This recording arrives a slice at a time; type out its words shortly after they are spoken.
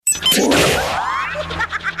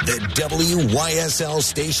The WYSL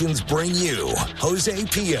stations bring you Jose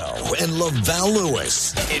Pio and Laval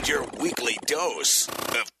Lewis and your weekly dose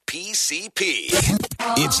of PCP.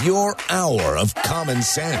 It's your hour of common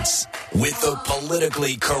sense with the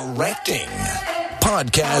politically correcting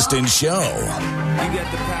podcast and show. You got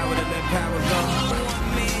the power to let power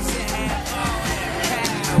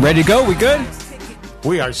go. Ready to go? We good?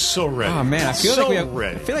 We are so ready. Oh man, I feel so like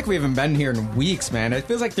ready. I feel like we haven't been here in weeks, man. It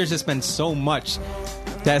feels like there's just been so much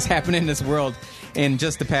that's happened in this world in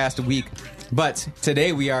just the past week. But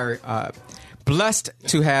today we are blessed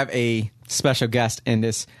to have a special guest in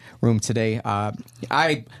this room today.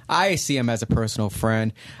 I see him as a personal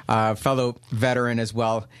friend, fellow veteran as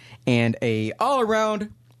well, and a all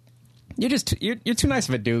around. You're too nice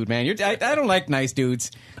of a dude, man. I don't like nice dudes.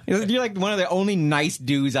 You're like one of the only nice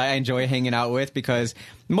dudes I enjoy hanging out with, because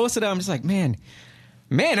most of them I'm just like, man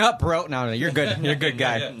up, bro. No, you're good. You're a good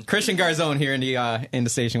guy. Yeah. Christian Garzone here in the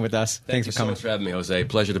station with us. Thanks for so coming. much for having me, Jose.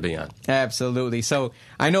 Pleasure to be on. Absolutely. So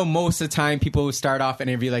I know most of the time people start off an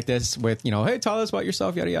interview like this with, hey, tell us about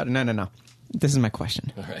yourself, yada yada. No. This is my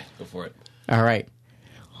question. All right, go for it. All right.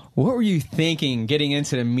 What were you thinking getting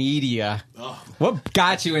into the media? Oh. What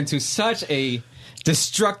got you into such a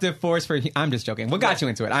destructive force for... I'm just joking. What got you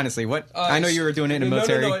into it, honestly? I know you were doing it in the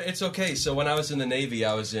military. No, it's okay. So when I was in the Navy,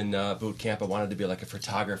 I was in boot camp. I wanted to be like a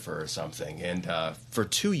photographer or something. And for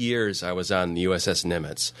 2 years, I was on the USS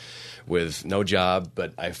Nimitz with no job,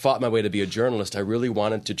 but I fought my way to be a journalist. I really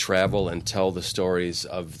wanted to travel and tell the stories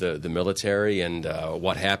of the military and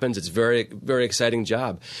what happens. It's a very, very exciting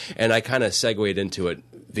job. And I kind of segued into it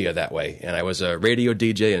via that way. And I was a radio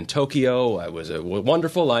DJ in Tokyo. I was a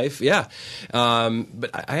wonderful life. Yeah. But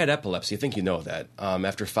I had epilepsy. I think you know that.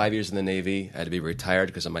 After 5 years in the Navy, I had to be retired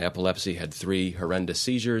because of my epilepsy. Had 3 horrendous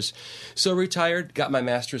seizures. So retired, got my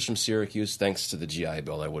master's from Syracuse thanks to the GI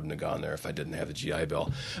Bill. I wouldn't have gone there if I didn't have the GI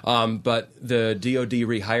Bill. But the DOD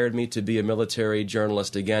rehired me to be a military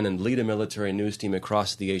journalist again and lead a military news team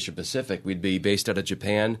across the Asia Pacific. We'd be based out of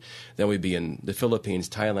Japan. Then we'd be in the Philippines,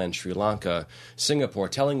 Thailand, Sri Lanka, Singapore,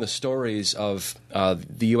 telling the stories of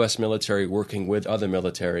the U.S. military working with other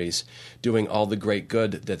militaries, doing all the great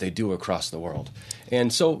good that they do across the world.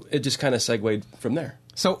 And so it just kind of segued from there.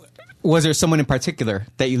 So was there someone in particular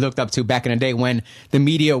that you looked up to back in the day when the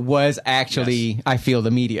media was actually, Yes. I feel,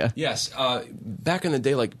 the media? Yes. Back in the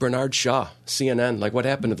day, like Bernard Shaw, CNN, like what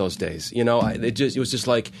happened to those days? It was just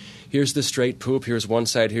like, here's the straight poop, here's one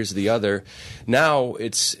side, here's the other. Now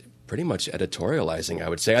it's pretty much editorializing, I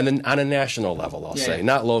would say, on a national level, I'll say,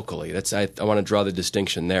 not locally. I want to draw the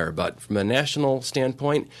distinction there. But from a national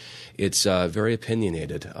standpoint, it's very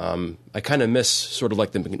opinionated. I kind of miss sort of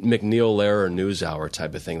like the McNeil-Lehrer NewsHour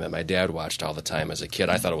type of thing that my dad watched all the time as a kid.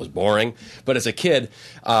 I thought it was boring. But as a kid,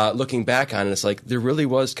 looking back on it, it's like there really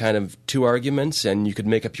was kind of 2 arguments, and you could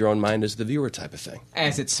make up your own mind as the viewer type of thing.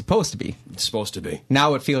 As it's supposed to be. It's supposed to be.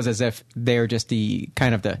 Now it feels as if they're just the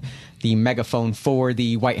megaphone for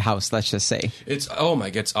the White House, let's just say. It's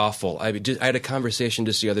awful. I had a conversation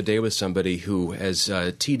just the other day with somebody who has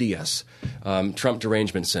TDS, Trump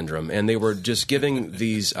Derangement Syndrome, and they were just giving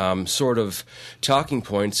these sort of talking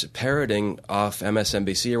points, parroting off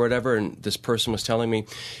MSNBC or whatever, and this person was telling me,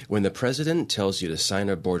 when the president tells you to sign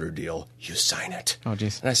a border deal, you sign it. Oh,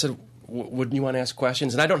 geez. And I said, wouldn't you want to ask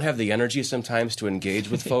questions? And I don't have the energy sometimes to engage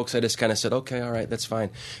with folks. I just kind of said, okay, all right, that's fine.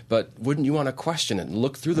 But wouldn't you want to question it and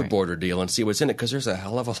look through the border deal and see what's in it? Because there's a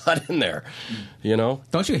hell of a lot in there,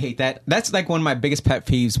 Don't you hate that? That's like one of my biggest pet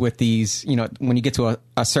peeves with these, when you get to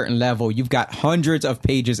a certain level, you've got hundreds of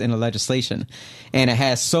pages in the legislation, and it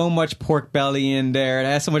has so much pork belly in there. It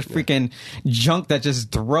has so much freaking junk that's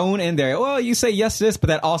just thrown in there. Well, you say yes to this, but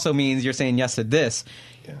that also means you're saying yes to this.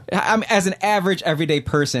 Yeah. As an average everyday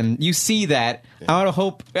person, you see that. Yeah. I want to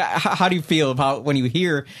hope. How do you feel about when you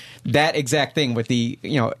hear that exact thing with the,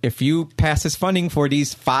 if you pass this funding for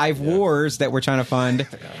these 5 wars that we're trying to fund,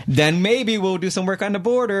 then maybe we'll do some work on the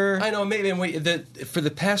border. I know, maybe. For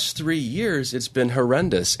the past 3 years, it's been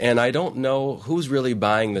horrendous, and I don't know who's really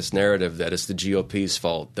buying this narrative that it's the GOP's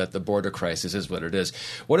fault that the border crisis is what it is.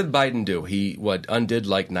 What did Biden do? He undid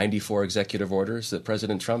like 94 executive orders that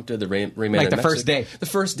President Trump did. The remain like in the Mexico. first day.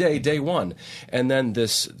 The first day, day one, and then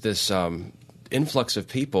this influx of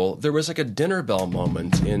people. There was like a dinner bell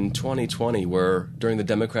moment in 2020 where during the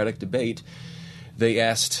Democratic debate, they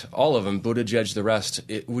asked all of them, Buttigieg, the rest,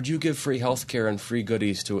 would you give free health care and free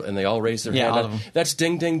goodies to, and they all raised their hand. all of them. That's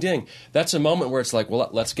ding, ding, ding. That's a moment where it's like, well,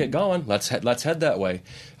 let's get going. Let's head that way,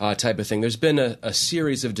 type of thing. There's been a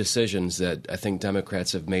series of decisions that I think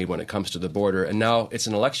Democrats have made when it comes to the border, and now it's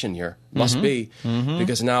an election year. Must be,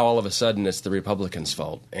 because now all of a sudden it's the Republicans'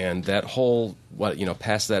 fault. And that whole,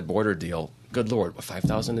 past that border deal, good Lord,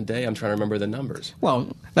 5,000 a day? I'm trying to remember the numbers. Well,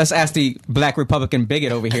 let's ask the black Republican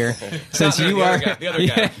bigot over here, since you are the other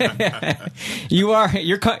guy.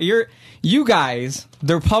 you guys,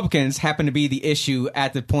 the Republicans, happen to be the issue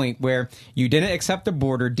at the point where you didn't accept the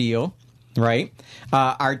border deal, right?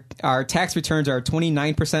 Our tax returns are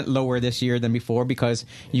 29% lower this year than before because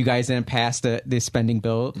you guys didn't pass the spending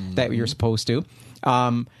bill that you're supposed to.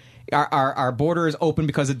 Our border is open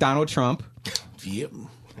because of Donald Trump. Yep.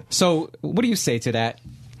 So, what do you say to that?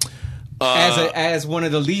 As one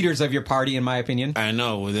of the leaders of your party, in my opinion, I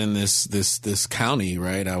know within this county,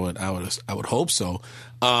 right? I would hope so.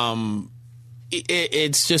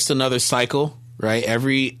 It's just another cycle, right?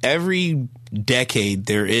 Every decade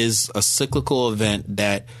there is a cyclical event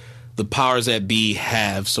that the powers that be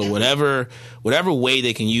have. So whatever way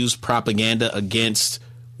they can use propaganda against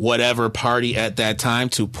whatever party at that time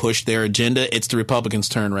to push their agenda, it's the Republicans'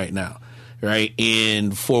 turn right now. Right.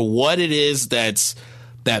 And for what it is that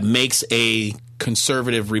makes a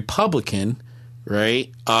conservative Republican,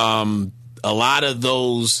 right? A lot of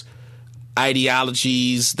those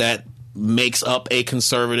ideologies that makes up a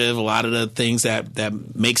conservative, a lot of the things that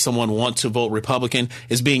make someone want to vote Republican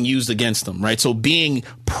is being used against them. Right. So being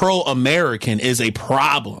pro-American is a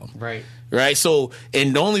problem. Right. Right. So,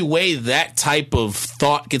 and the only way that type of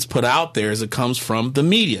thought gets put out there is it comes from the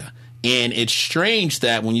media. And it's strange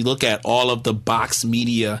that when you look at all of the box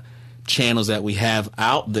media channels that we have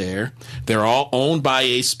out there, they're all owned by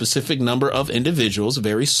a specific number of individuals, a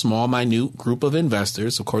very small, minute group of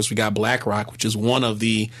investors. Of course, we got BlackRock, which is one of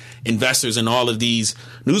the investors in all of these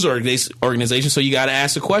news organizations. So you got to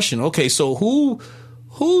ask the question, okay, so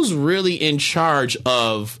who's really in charge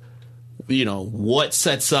of, what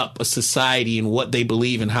sets up a society and what they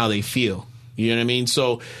believe and how they feel? You know what I mean?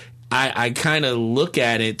 So I kind of look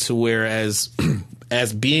at it to where as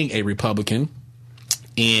being a Republican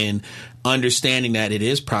and understanding that it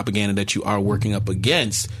is propaganda that you are working up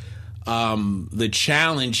against, the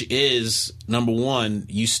challenge is, number one,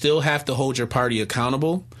 you still have to hold your party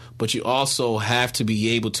accountable, but you also have to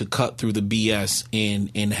be able to cut through the BS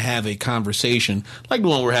and have a conversation like the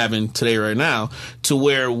one we're having today right now, to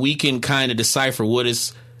where we can kind of decipher what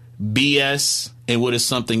is BS and what is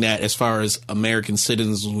something that, as far as American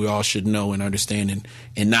citizens, we all should know and understand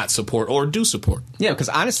and not support or do support. Yeah, because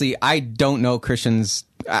honestly, I don't know Christians.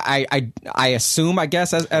 I assume, I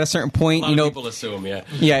guess, at a certain point, A lot of people assume, yeah.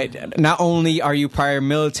 Yeah, not only are you prior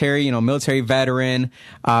military, military veteran,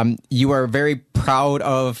 you are very proud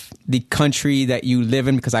of the country that you live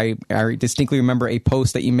in, because I distinctly remember a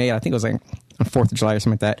post that you made, I think it was like on 4th of July or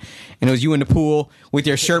something like that, and it was you in the pool with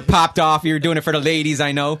your shirt popped off. You were doing it for the ladies,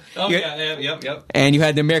 I know. Oh, yep. And you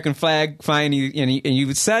had the American flag flying, and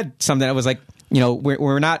you said something that was like,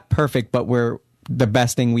 we're not perfect, but we're the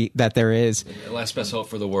best thing that there is. The last best hope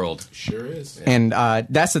for the world. Sure is. Yeah. And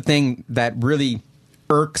that's the thing that really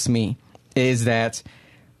irks me, is that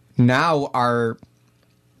now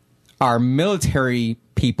our military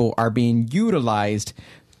people are being utilized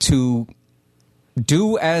to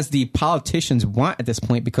do as the politicians want at this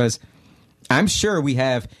point, because I'm sure we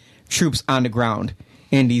have troops on the ground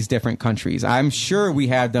in these different countries. I'm sure we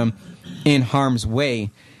have them in harm's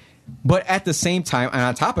way. But at the same time, and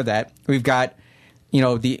on top of that, we've got,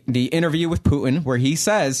 the interview with Putin where he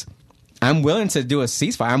says, I'm willing to do a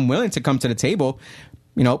ceasefire. I'm willing to come to the table.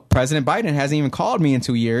 President Biden hasn't even called me in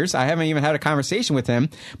 2 years. I haven't even had a conversation with him,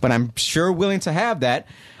 but I'm sure willing to have that.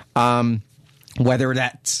 Whether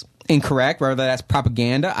that's incorrect, whether that's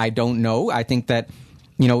propaganda, I don't know. I think that,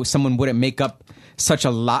 someone wouldn't make up such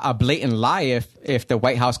a blatant lie if the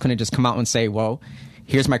White House couldn't just come out and say, well,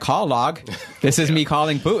 here's my call log. This is me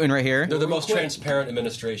calling Putin right here. They're the most transparent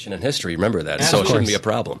administration in history. Remember that. So it shouldn't be a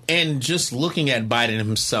problem. And just looking at Biden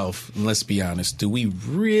himself, let's be honest, do we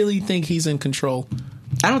really think he's in control?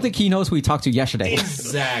 I don't think he knows who he talked to yesterday.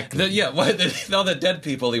 Exactly. All the dead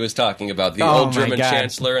people he was talking about, the old German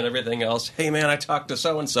chancellor and everything else. Hey, man, I talked to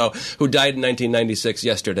so-and-so who died in 1996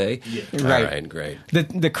 yesterday. Yeah. Right. All right, great.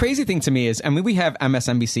 The crazy thing to me is, we have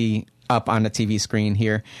MSNBC up on the TV screen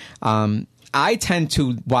here. I tend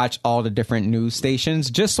to watch all the different news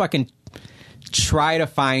stations just so I can try to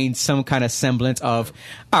find some kind of semblance of,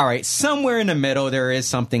 all right, somewhere in the middle there is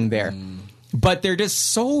something there. but they're just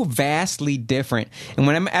so vastly different. And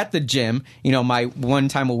when I'm at the gym, my one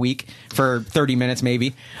time a week for 30 minutes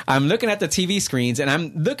maybe, I'm looking at the TV screens and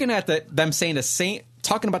I'm looking at them saying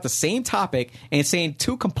talking about the same topic and saying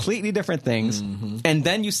two completely different things. Mm-hmm. And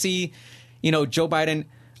then you see, Joe Biden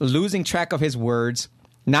losing track of his words,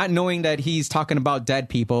 not knowing that he's talking about dead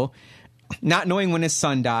people, not knowing when his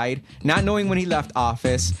son died, not knowing when he left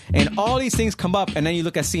office, and all these things come up. And then you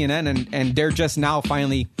look at CNN and they're just now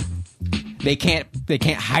finally... They can't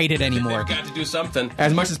hide it anymore. They've got to do something.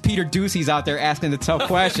 As much as Peter Doocy's out there asking the tough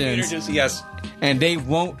questions. Peter Doocy, yes. And they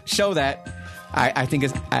won't show that. I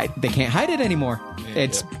think they can't hide it anymore.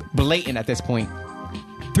 It's blatant at this point.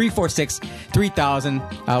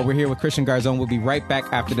 346-3000. We're here with Christian Garzon. We'll be right back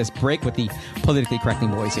after this break with the Politically Correcting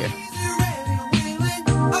Boys here.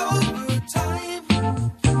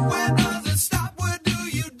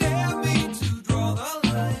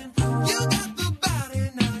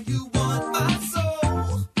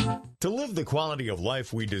 To live the quality of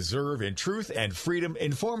life we deserve in truth and freedom,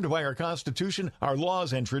 informed by our Constitution, our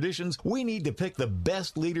laws, and traditions, we need to pick the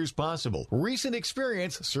best leaders possible. Recent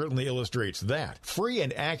experience certainly illustrates that. Free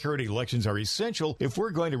and accurate elections are essential if we're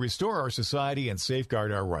going to restore our society and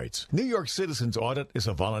safeguard our rights. New York Citizens Audit is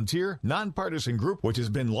a volunteer, nonpartisan group which has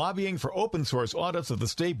been lobbying for open source audits of the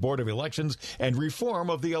State Board of Elections and reform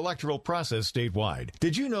of the electoral process statewide.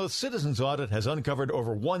 Did you know Citizens Audit has uncovered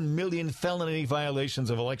over 1 million felony violations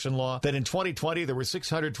of election law? That in 2020 there were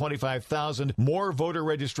 625,000 more voter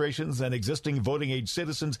registrations than existing voting age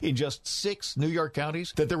citizens in just 6 New York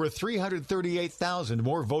counties, that there were 338,000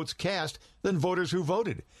 more votes cast than voters who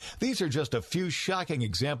voted. These are just a few shocking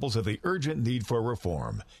examples of the urgent need for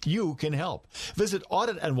reform. You can help. Visit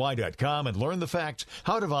auditny.com and learn the facts,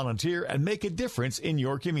 how to volunteer, and make a difference in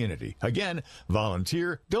your community. Again,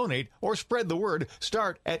 volunteer, donate, or spread the word.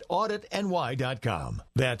 Start at auditny.com.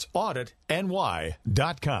 That's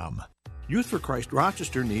auditny.com. Youth for Christ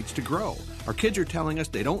Rochester needs to grow. Our kids are telling us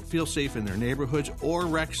they don't feel safe in their neighborhoods or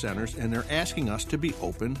rec centers, and they're asking us to be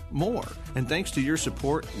open more. And thanks to your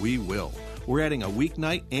support, we will. We're adding a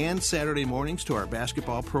weeknight and Saturday mornings to our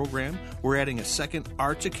basketball program. We're adding a second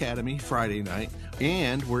Arts Academy Friday night.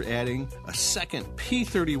 And we're adding a second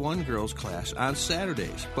P31 girls class on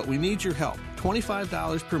Saturdays. But we need your help.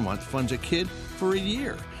 $25 per month funds a kid for a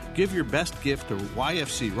year. Give your best gift to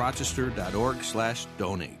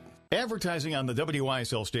yfcrochester.org/donate. Advertising on the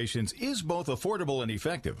WYSL stations is both affordable and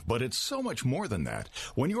effective, but it's so much more than that.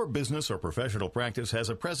 When your business or professional practice has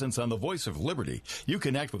a presence on the Voice of Liberty, you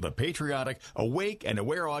connect with a patriotic, awake, and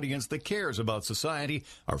aware audience that cares about society,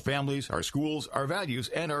 our families, our schools, our values,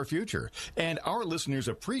 and our future. And our listeners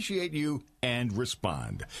appreciate you and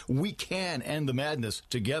respond. We can end the madness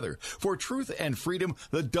together. For truth and freedom,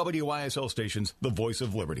 the WYSL stations, the Voice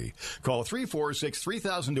of Liberty. Call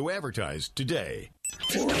 346-3000 to advertise today.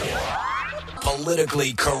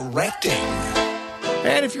 Politically Correcting.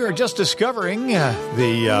 And if you're just discovering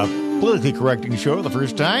the Politically Correcting show the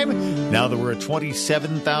first time, now that we're at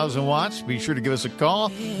 27,000 watts, be sure to give us a call.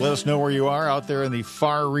 Let us know where you are out there in the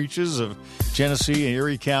far reaches of Genesee and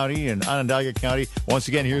Erie County and Onondaga County. Once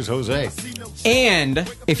again, here's Jose. And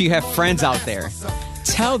if you have friends out there,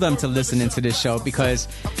 tell them to listen into this show, because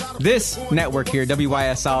this network here,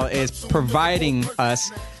 WYSL, is providing us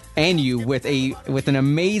and you with an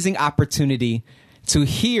amazing opportunity to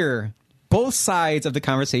hear both sides of the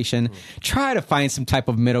conversation, try to find some type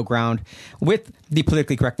of middle ground with the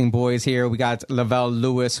Politically Correcting Boys here. We got Lavelle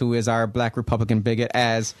Lewis, who is our Black Republican bigot,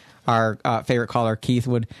 as our favorite caller Keith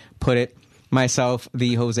would put it. Myself,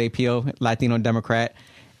 the Jose Pio, Latino Democrat.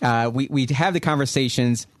 We have the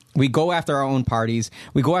conversations. We go after our own parties.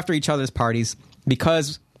 We go after each other's parties,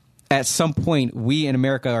 because at some point we in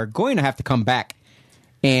America are going to have to come back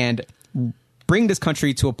and bring this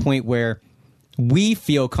country to a point where we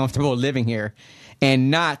feel comfortable living here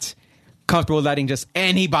and not comfortable letting just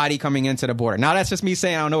anybody coming into the border. Now, that's just me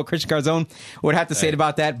saying. I don't know what Christian Garzon would have to say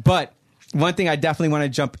about that. But one thing I definitely want to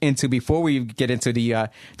jump into before we get into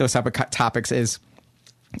the those type of topics is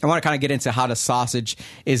I want to kind of get into how the sausage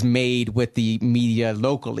is made with the media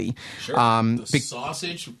locally. Sure.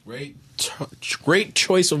 Sausage, great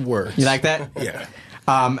choice of words. You like that? Yeah.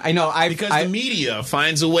 I know. Because the media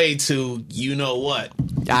finds a way to, you know what?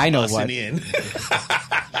 I know what. In.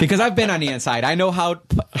 Because I've been on the inside. I know how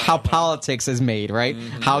politics is made, right?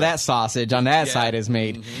 Mm-hmm. How that sausage on that side is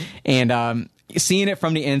made. Mm-hmm. And seeing it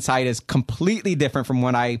from the inside is completely different from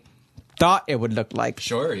what I thought it would look like.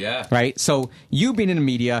 Sure, yeah. Right? So you being in the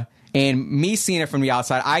media and me seeing it from the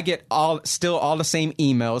outside, I get still all the same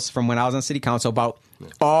emails from when I was on city council about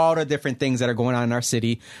all the different things that are going on in our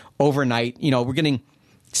city overnight. You know, we're getting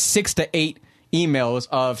 6 to 8 emails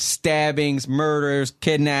of stabbings, murders,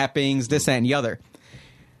 kidnappings, this, that, and the other.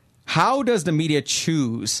 How does the media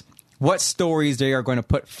choose what stories they are going to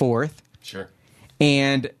put forth? Sure.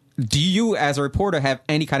 And do you, as a reporter, have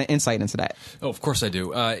any kind of insight into that? Oh, of course I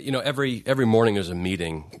do. Every morning there's a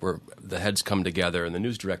meeting where the heads come together and the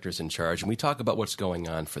news director's in charge, and we talk about what's going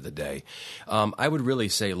on for the day. I would really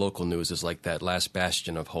say local news is like that last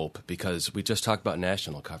bastion of hope, because we just talked about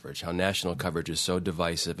national coverage, how national coverage is so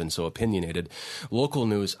divisive and so opinionated. Local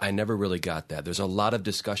news, I never really got that. There's a lot of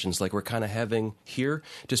discussions like we're kind of having here,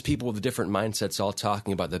 just people with different mindsets all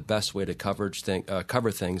talking about the best way to cover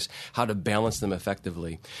things, how to balance them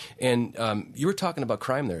effectively. And you were talking about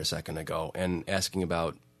crime there a second ago and asking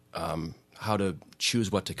about how to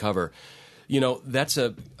choose what to cover. That's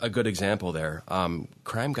a good example there.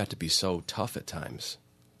 Crime got to be so tough at times.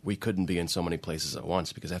 We couldn't be in so many places at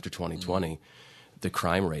once because after 2020, the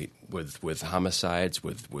crime rate with homicides,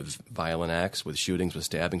 with violent acts, with shootings, with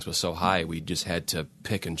stabbings was so high, we just had to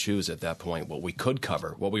pick and choose at that point what we could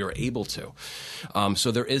cover, what we were able to.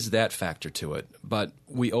 So there is that factor to it. But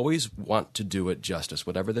we always want to do it justice,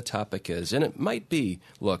 whatever the topic is. And it might be,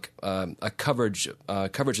 a coverage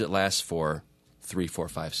that lasts for 3, 4,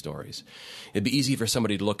 5 stories. It'd be easy for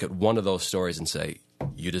somebody to look at one of those stories and say,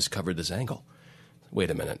 you just covered this angle. Wait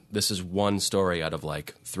a minute, this is one story out of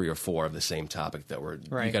like 3 or 4 of the same topic that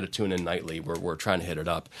you got to tune in nightly. We're trying to hit it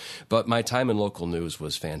up. But my time in local news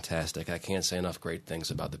was fantastic. I can't say enough great things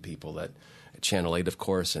about the people that Channel 8, of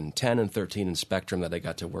course, and 10 and 13 and Spectrum that I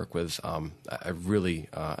got to work with. I really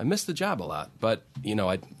I missed the job a lot, but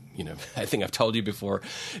I think I've told you before,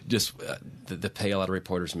 just the pay a lot of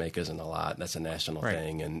reporters make isn't a lot. That's a national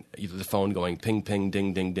thing. And the phone going ping, ping,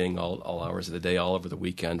 ding, ding, ding all hours of the day, all over the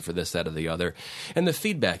weekend for this, that, or the other. And the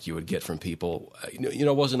feedback you would get from people,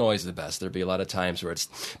 wasn't always the best. There'd be a lot of times where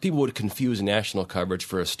people would confuse national coverage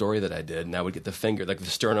for a story that I did, and I would get the finger, like the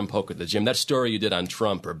sternum poke at the gym. That story you did on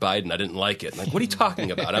Trump or Biden, I didn't like it. Like, what are you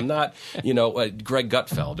talking about? I'm not, Greg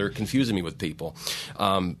Gutfeld or confusing me with people.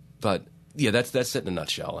 But yeah, that's it in a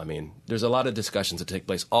nutshell. I mean, there's a lot of discussions that take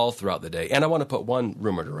place all throughout the day. And I want to put one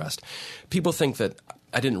rumor to rest. People think that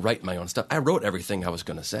I didn't write my own stuff. I wrote everything I was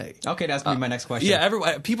going to say. Okay, that's going to be my next question. Yeah,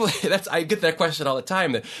 I get that question all the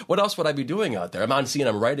time. What else would I be doing out there? I'm on scene,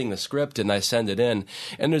 I'm writing the script, and I send it in.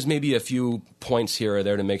 And there's maybe a few points here or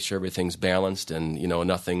there to make sure everything's balanced and,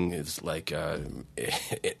 nothing is like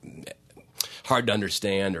hard to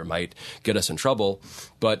understand or might get us in trouble.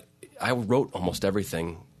 But I wrote almost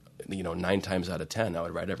everything. 9 times out of 10, I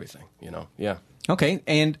would write everything, yeah. Okay,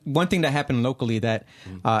 and one thing that happened locally that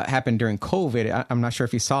happened during COVID, I'm not sure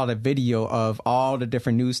if you saw the video of all the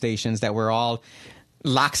different news stations that were all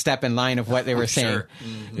lockstep in line of what they were saying. Sure.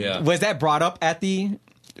 Mm-hmm. Yeah. Was that brought up at the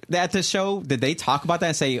show? Did they talk about that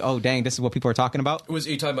and say, oh, dang, this is what people are talking about? Are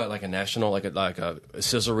you talking about like a national, like a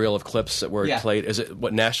sizzle reel of clips that were played? Is it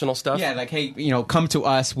what national stuff? Yeah, like, hey, come to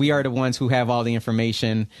us. We are the ones who have all the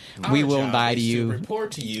information. We won't lie to you.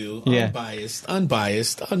 Report to you,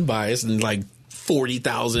 unbiased, and like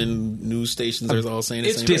 40,000 news stations are all saying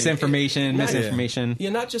it's disinformation, misinformation. Yeah,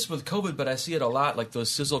 not just with COVID, but I see it a lot. Like those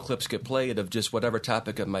sizzle clips get played of just whatever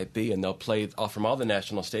topic it might be, and they'll play from all the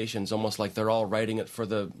national stations, almost like they're all writing it for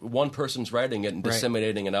the one person's writing it and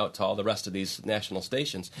disseminating it out to all the rest of these national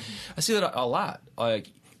stations. Mm-hmm. I see that a lot.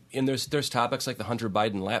 And there's topics like the Hunter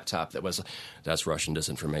Biden laptop that's Russian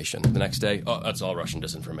disinformation. The next day, that's all Russian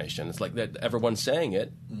disinformation. It's like that everyone's saying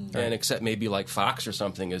it, and except maybe like Fox or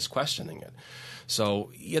something is questioning it.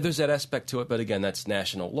 So, yeah, there's that aspect to it. But again, that's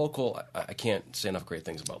national. Local, I can't say enough great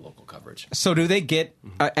things about local coverage. So do they get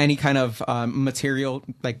any kind of material,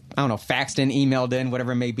 like, I don't know, faxed in, emailed in,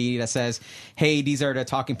 whatever it may be, that says, hey, these are the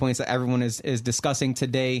talking points that everyone is discussing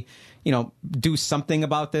today? Do something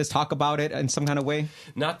about this, talk about it in some kind of way?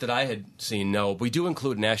 Not that I had seen, no. We do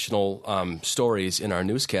include national stories in our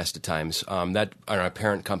newscast at times. That our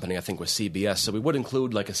parent company, I think, was CBS. So we would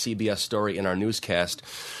include like a CBS story in our newscast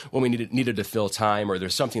when we needed to fill time, or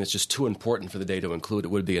there's something that's just too important for the day to include. It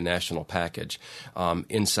would be a national package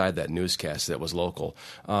inside that newscast that was local.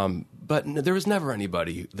 But there was never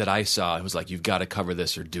anybody that I saw who was like, you've got to cover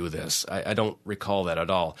this or do this. I don't recall that at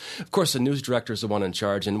all. Of course, the news director is the one in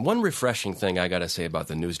charge. And one refreshing thing I got to say about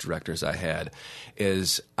the news directors I had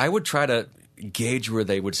is I would try to gauge where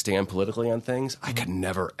they would stand politically on things. I could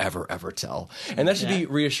never, ever, ever tell. And that should be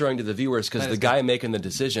reassuring to the viewers, because the guy making the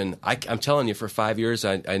decision, I'm telling you, for 5 years,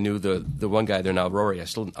 I knew the one guy there now, Rory.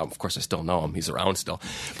 Of course, I still know him. He's around still.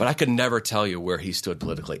 But I could never tell you where he stood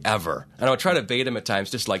politically, ever. And I would try to bait him at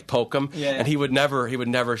times, just like poke him. Yeah. And he would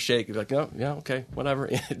never shake. He'd be like, oh, yeah, okay, whatever.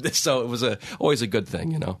 So it was always a good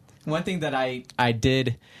thing, One thing that I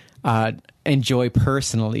did enjoy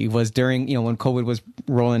personally was during, when COVID was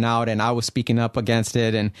rolling out and I was speaking up against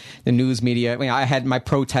it and the news media. I had my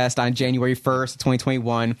protest on January 1st,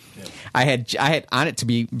 2021. Yeah. I had on it, to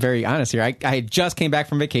be very honest here, I had just came back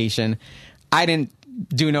from vacation. I didn't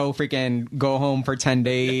do no freaking go home for 10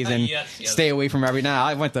 days and stay away from every night.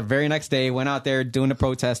 I went the very next day, went out there doing the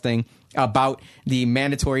protesting about the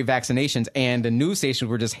mandatory vaccinations, and the news stations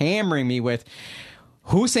were just hammering me with,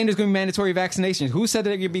 who's saying there's going to be mandatory vaccinations? Who said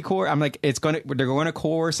they're going to be I'm like, they're going to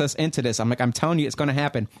coerce us into this. I'm like, I'm telling you, it's going to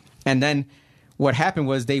happen. And then what happened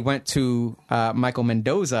was they went to Michael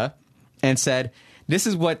Mendoza and said, this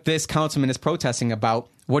is what this councilman is protesting about.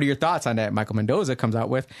 What are your thoughts on that? Michael Mendoza comes out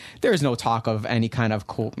with, there is no talk of any kind of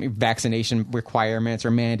vaccination requirements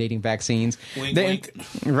or mandating vaccines. Wink, wink.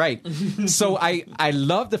 Right. So I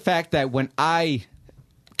love the fact that when I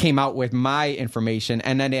came out with my information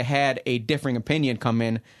and then it had a differing opinion come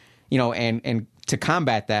in, and to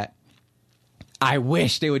combat that, I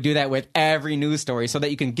wish they would do that with every news story so that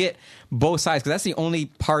you can get both sides, because that's the only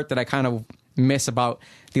part that I kind of miss about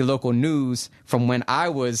the local news from when I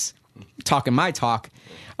was talking my talk.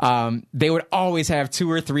 They would always have 2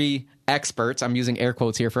 or 3 experts, I'm using air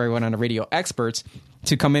quotes here for everyone on the radio, experts,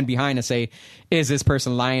 to come in behind and say, is this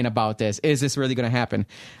person lying about this? Is this really going to happen?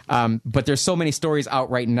 But there's so many stories out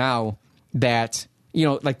right now that,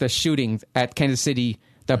 like the shooting at Kansas City,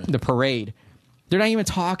 the parade, they're not even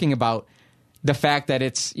talking about the fact that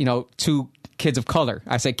it's, 2 kids of color.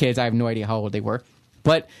 I say kids, I have no idea how old they were.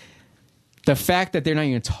 But the fact that they're not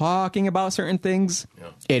even talking about certain things,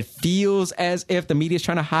 it feels as if the media is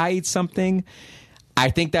trying to hide something. I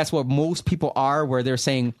think that's what most people are, where they're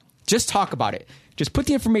saying, just talk about it. Just put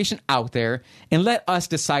the information out there and let us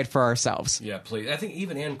decide for ourselves. Yeah, please. I think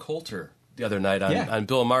even Ann Coulter the other night on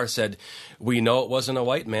Bill Maher said, we know it wasn't a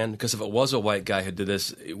white man, because if it was a white guy who did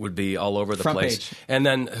this, it would be all over the Front place. page. And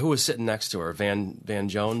then who was sitting next to her? Van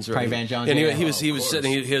Jones? Probably Van Jones. And yeah. he was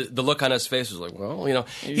sitting, the look on his face was like, well,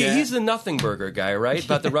 he's the nothing burger guy, right?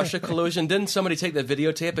 About the Russia collusion. Didn't somebody take the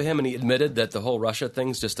videotape of him and he admitted that the whole Russia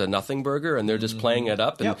thing's just a nothing burger and they're just playing it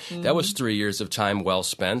up? And that was 3 years of time well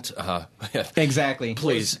spent. Exactly.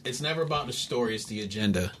 Please. It's never about the story, it's the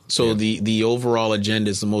agenda. So the overall agenda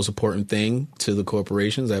is the most important thing to the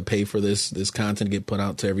corporations that pay for this content to get put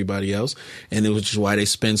out to everybody else, and which is why they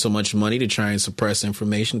spend so much money to try and suppress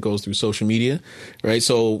information. It goes through social media, right?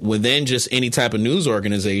 So within just any type of news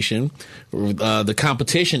organization, the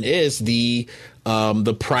competition is the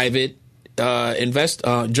private journalists,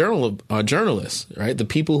 right? The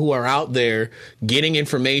people who are out there getting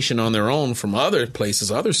information on their own from other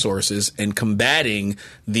places, other sources, and combating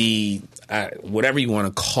the whatever you want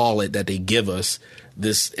to call it that they give us.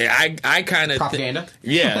 This I kind of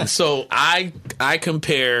propaganda. So I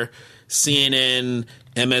compare CNN,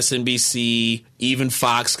 MSNBC, even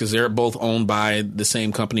Fox, because they're both owned by the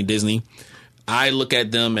same company, Disney. I look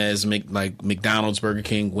at them as like McDonald's, Burger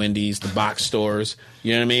King, Wendy's, the box stores.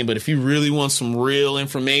 You know what I mean? But if you really want some real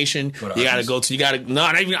information, you got to go to,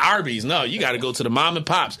 not even Arby's. No, you got to go to the mom and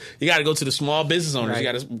pops. You got to go to the small business owners. Right.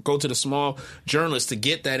 You got to go to the small journalists to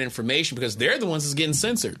get that information, because they're the ones that's getting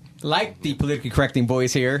censored. Like the politically correcting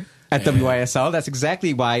boys here at WYSL. That's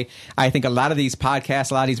exactly why I think a lot of these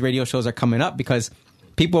podcasts, a lot of these radio shows are coming up, because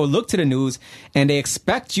people look to the news and they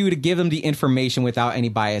expect you to give them the information without any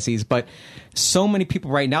biases. But so many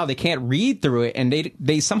people right now, they can't read through it, and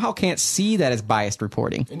they somehow can't see that as biased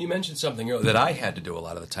reporting. And you mentioned something that I had to do a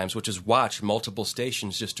lot of the times, which is watch multiple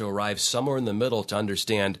stations just to arrive somewhere in the middle to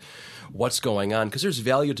understand what's going on. Because there's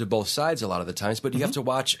value to both sides a lot of the times, but you have to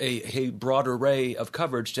watch a broad array of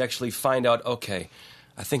coverage to actually find out, okay,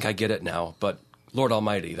 I think I get it now, but Lord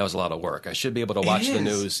Almighty, that was a lot of work. I should be able to watch the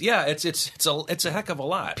news. Yeah, it's a heck of a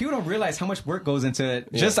lot. People don't realize how much work goes into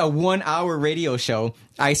just a 1 hour radio show.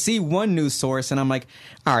 I see one news source and I'm like,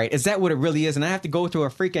 all right, is that what it really is? And I have to go through a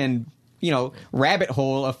freaking rabbit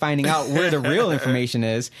hole of finding out where the real information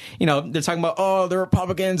is. They're talking about, the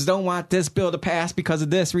Republicans don't want this bill to pass because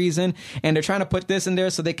of this reason, and they're trying to put this in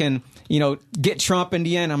there so they can, get Trump in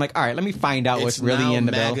the end. I'm like, all right, let me find out what's really in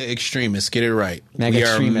the bill. MAGA extremists, get it right. We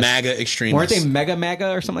are MAGA extremists. Weren't they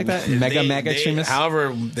MAGA or something like that? MAGA extremists?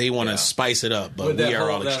 However, they want to spice it up, but we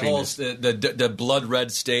are all extremists. The blood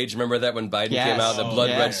red stage, remember that when Biden came out, the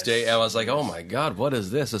blood red stage? I was like, oh my God, what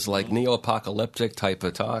is this? It's like neo-apocalyptic type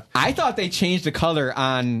of talk. I thought they changed the color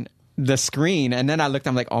on the screen, and then I looked,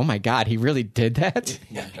 I'm like, oh my God, he really did that?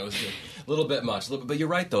 Yeah, it was a little bit much. But you're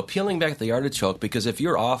right, though. Peeling back the artichoke, because if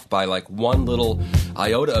you're off by like one little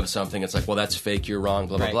iota of something, it's like, well, that's fake, you're wrong,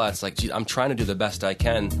 blah, blah, blah. It's like, gee, I'm trying to do the best I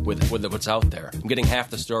can with what's out there. I'm getting half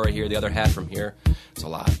the story here, the other half from here. It's a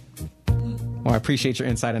lot. Well, I appreciate your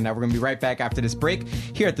insight on that. We're going to be right back after this break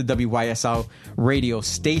here at the WYSL radio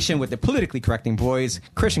station with the politically correcting boys.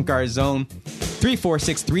 Christian Garzone,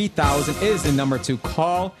 346-3000 is the number to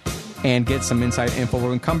call and get some inside info.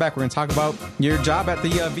 When we come back, we're going to talk about your job at the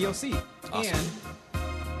VOC. Awesome.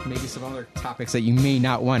 And maybe some other topics that you may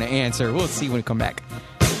not want to answer. We'll see when we come back.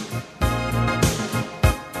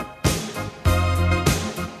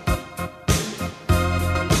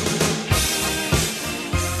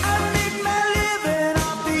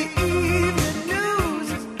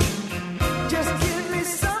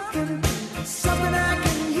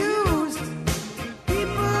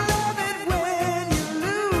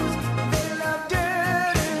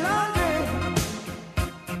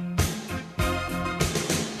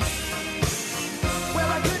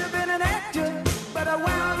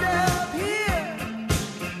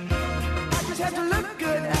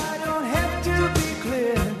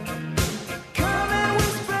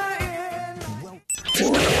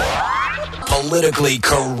 Politically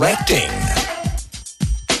correcting.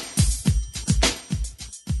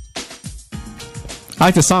 I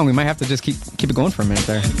like the song. We might have to just keep it going for a minute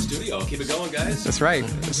there. In the studio. Keep it going, guys. That's right.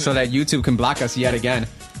 So that YouTube can block us yet again.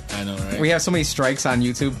 I know, right? We have so many strikes on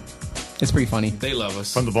YouTube. It's pretty funny. They love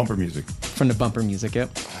us. From the bumper music. From the bumper music,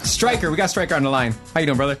 yep. Striker. We got Striker on the line. How you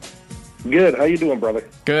doing, brother? Good. How you doing, brother?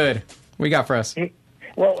 Good. What you got for us?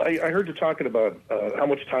 Well, I heard you talking about how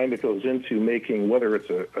much time it goes into making, whether it's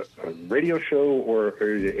a radio show or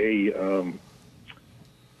a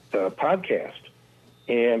podcast.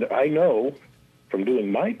 And I know from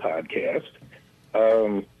doing my podcast,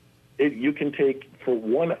 you can take, for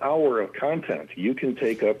 1 hour of content, you can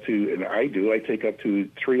take up to, and I take up to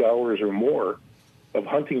 3 hours or more of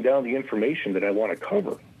hunting down the information that I want to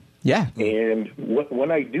cover. Yeah. And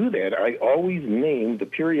when I do that, I always name the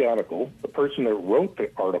periodical, the person that wrote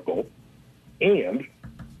the article, and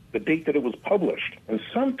the date that it was published. And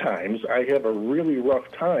sometimes I have a really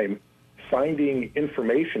rough time finding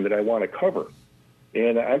information that I want to cover.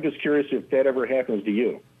 And I'm just curious if that ever happens to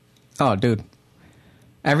you. Oh, dude.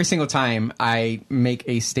 Every single time I make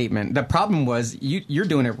a statement. The problem was, you're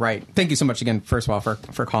doing it right. Thank you so much again, first of all,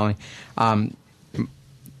 for calling.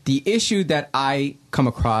 The issue that I come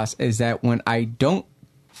across is that when I don't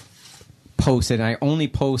post it, and I only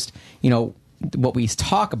post, what we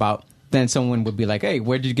talk about, then someone would be like, hey,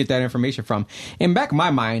 where did you get that information from? In back of my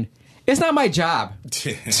mind, it's not my job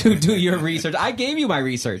to do your research. I gave you my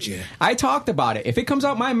research. Yeah. I talked about it. If it comes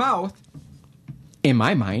out my mouth, in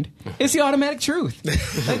my mind, it's the automatic truth.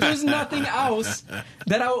 Like, there's nothing else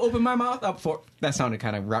that I will open my mouth up for. That sounded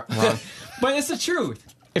kind of wrong. But it's the truth.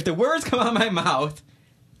 If the words come out of my mouth,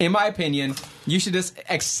 in my opinion, you should just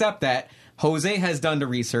accept that Jose has done the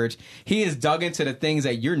research. He has dug into the things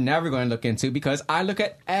that you're never going to look into, because I look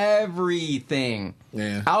at everything.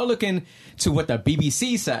 Yeah. I'll look into what the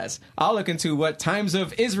BBC says. I'll look into what Times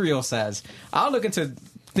of Israel says. I'll look into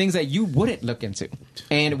things that you wouldn't look into.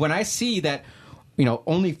 And when I see that,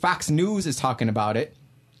 only Fox News is talking about it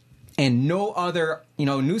and no other,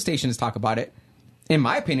 news stations talk about it, in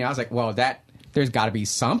my opinion, I was like, well, there's got to be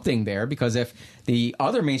something there, because if the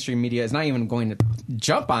other mainstream media is not even going to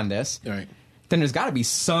jump on this, right, then there's got to be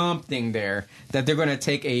something there that they're going to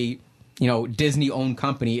take a, Disney-owned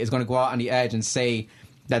company is going to go out on the edge and say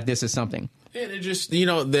that this is something. And it just,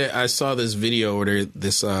 I saw this video where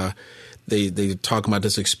they talk about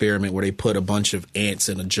this experiment where they put a bunch of ants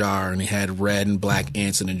in a jar, and they had red and black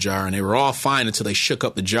ants in a jar, and they were all fine until they shook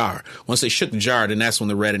up the jar. Once they shook the jar, then that's when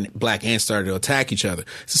the red and black ants started to attack each other.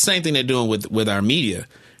 It's the same thing they're doing with our media,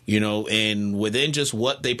 and within just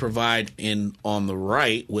what they provide on the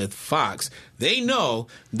right with Fox, they know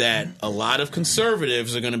that a lot of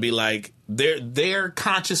conservatives are going to be like, they're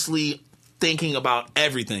consciously thinking about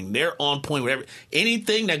everything. They're on point with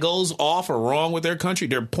anything that goes off or wrong with their country,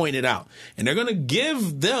 they're pointing it out. And they're going to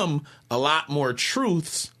give them a lot more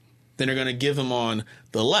truths than they're going to give them on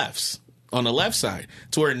the left side.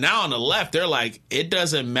 To where now on the left, they're like, it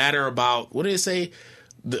doesn't matter about, what do they say?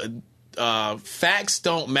 The facts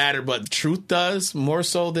don't matter, but truth does, more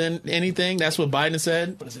so than anything. That's what Biden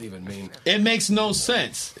said. What does it even mean? It makes no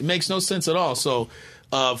sense. It makes no sense at all. So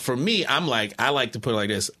for me, I like to put it like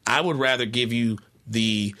this. I would rather give you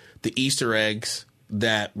the Easter eggs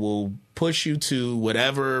that will push you to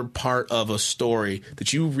whatever part of a story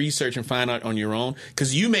that you research and find out on your own,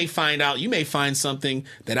 because you may find something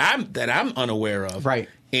that I'm unaware of, right?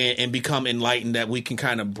 And become enlightened, that we can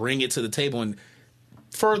kind of bring it to the table and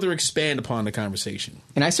further expand upon the conversation.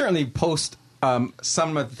 And I certainly post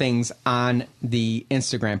some of the things on the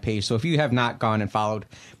Instagram page. So if you have not gone and followed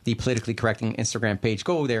the Politically Correcting Instagram page,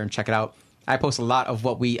 go over there and check it out. I post a lot of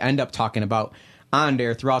what we end up talking about on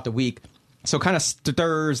there throughout the week. So it kind of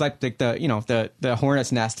stirs like the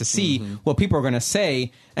hornet's nest to see what people are going to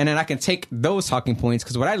say, and then I can take those talking points,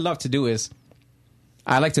 because what I love to do is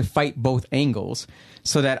I like to fight both angles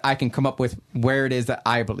so that I can come up with where it is that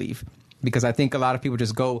I believe, because I think a lot of people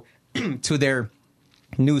just go to their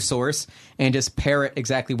news source and just parrot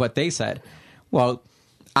exactly what they said. Well,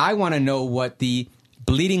 I want to know what the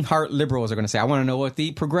bleeding heart liberals are going to say. I want to know what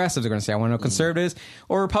the progressives are going to say. I want to know conservatives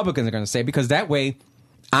or Republicans are going to say, because that way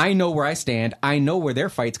I know where I stand. I know where their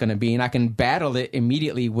fight's going to be, and I can battle it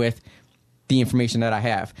immediately with the information that I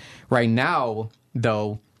have. Right now,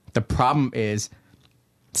 though, the problem is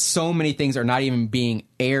so many things are not even being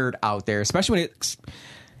aired out there, especially when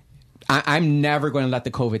I'm never going to let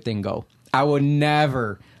the COVID thing go. I will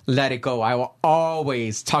never let it go. I will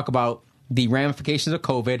always talk about the ramifications of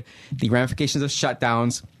COVID, the ramifications of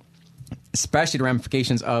shutdowns, especially the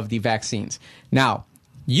ramifications of the vaccines. Now,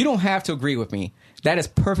 you don't have to agree with me. That is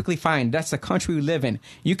perfectly fine. That's the country we live in.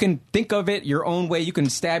 You can think of it your own way. You can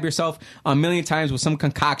stab yourself a million times with some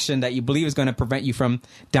concoction that you believe is going to prevent you from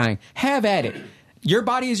dying. Have at it. Your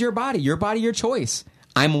body is your body. Your body, your choice.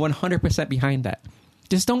 I'm 100% behind that.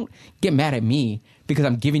 Just don't get mad at me because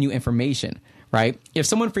I'm giving you information, right? If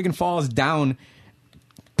someone freaking falls down,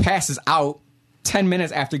 passes out 10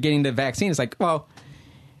 minutes after getting the vaccine, it's like, well,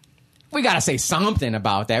 we got to say something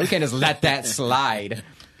about that. We can't just let that slide.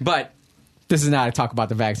 But this is not a talk about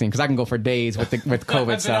the vaccine, because I can go for days with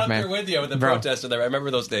COVID stuff, man. I've been out there with you with the protester there. I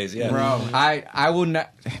remember those days, yeah. Bro, I will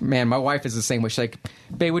not. Man, my wife is the same way. She's like,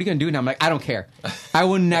 babe, what are you going to do now? I'm like, I don't care. I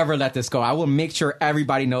will never let this go. I will make sure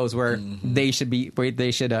everybody knows where they should be, where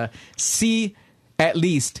they should see, at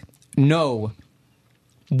least know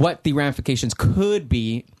what the ramifications could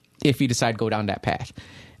be if you decide to go down that path.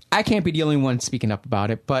 I can't be the only one speaking up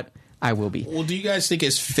about it, but I will be. Well, do you guys think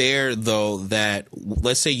it's fair, though, that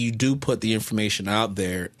let's say you do put the information out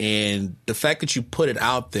there, and the fact that you put it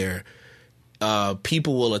out there,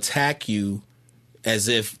 people will attack you as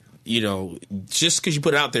if, just because you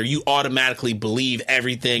put it out there, you automatically believe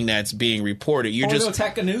everything that's being reported. Or they'll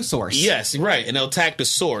attack a news source. Yes, right, and they'll attack the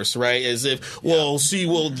source, right? As if,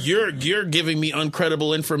 you're giving me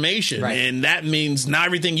uncredible information, right, and that means now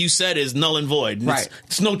everything you said is null and void. Right,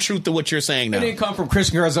 it's no truth to what you're saying now. It didn't come from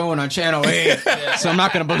Chris Garzone on Channel 8, so I'm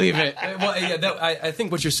not going to believe it. Well, yeah, I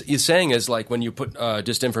think what you're saying is like when you put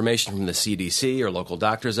just information from the CDC or local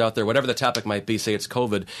doctors out there, whatever the topic might be, say it's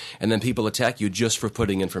COVID, and then people attack you just for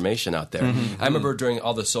putting information out there. I remember during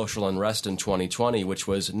all the social unrest in 2020, which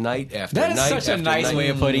was night after night. That is such a nice way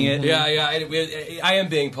of putting it. Yeah. I am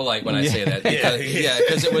being polite when I say that.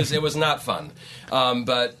 Because it was not fun.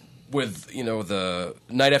 But with the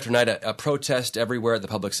night after night, a protest everywhere at the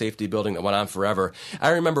public safety building that went on forever. I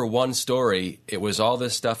remember one story. It was all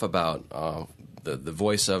this stuff about the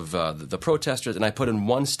voice of the protesters, and I put in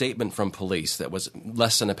one statement from police that was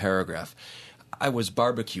less than a paragraph. I was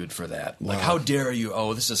barbecued for that. Wow. Like, how dare you?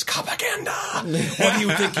 Oh, this is propaganda. What do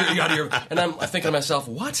you think you're out of your... And I'm thinking to myself,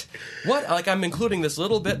 what? Like, I'm including this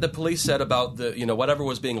little bit the police said about the, whatever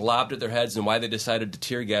was being lobbed at their heads and why they decided to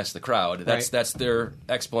tear gas the crowd. That's their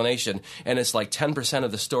explanation. And it's like 10%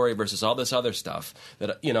 of the story versus all this other stuff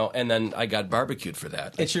that, and then I got barbecued for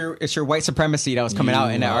that. It's your white supremacy that was coming out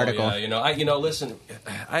in that article. Yeah, listen,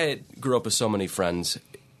 I grew up with so many friends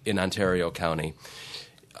in Ontario County.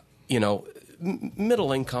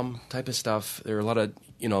 Middle income type of stuff. There are a lot of,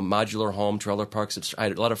 modular home, trailer parks. I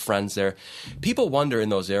had a lot of friends there. People wonder in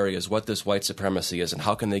those areas what this white supremacy is and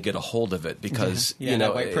how can they get a hold of it because,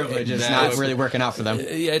 that white privilege is not really working out for them.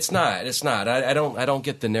 Yeah, it's not. I don't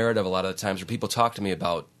get the narrative a lot of the times where people talk to me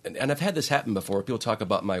about, and I've had this happen before, people talk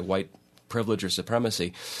about my white privilege or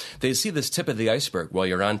supremacy. They see this tip of the iceberg while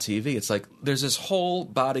you're on TV. It's like there's this whole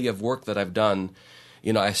body of work that I've done.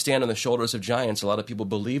 I stand on the shoulders of giants. A lot of people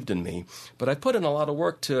believed in me. But I put in a lot of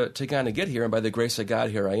work to kind of get here, and by the grace of God,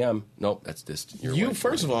 here I am. Nope, that's this.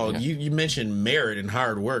 First of all, you mentioned merit and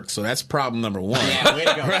hard work, so that's problem number one. Yeah, way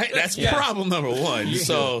to go. Right? That's problem number one.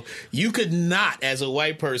 So you could not, as a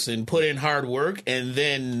white person, put in hard work and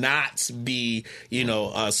then not be,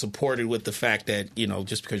 supported with the fact that,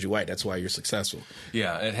 just because you're white, that's why you're successful.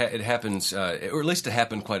 Yeah, it happens, or at least it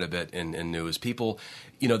happened quite a bit in news. People...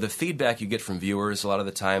 the feedback you get from viewers a lot of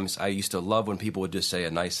the times, I used to love when people would just say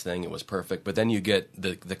a nice thing, it was perfect, but then you get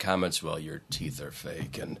the comments, well, your teeth are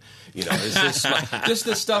fake, and, is this just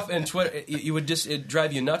this stuff, and Twitter, it'd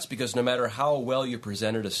drive you nuts, because no matter how well you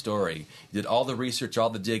presented a story, you did all the research,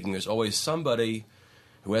 all the digging, there's always somebody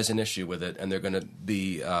who has an issue with it, and they're going to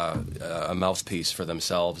be a mouthpiece for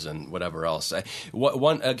themselves and whatever else.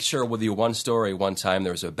 Share with you one story. One time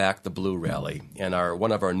there was a Back the Blue rally, and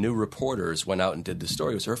one of our new reporters went out and did the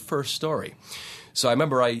story. It was her first story. So I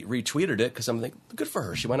remember I retweeted it because I'm thinking, good for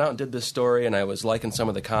her. She went out and did this story, and I was liking some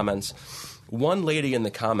of the comments. One lady in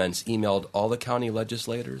the comments emailed all the county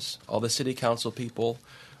legislators, all the city council people,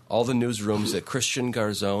 all the newsrooms that Christian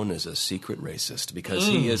Garzone is a secret racist because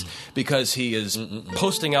he is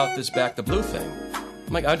posting out this Back the Blue thing.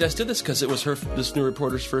 I'm like, I just did this because it was this new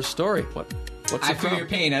reporter's first story. What's I the feel your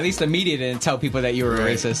pain. At least the media didn't tell people that you were a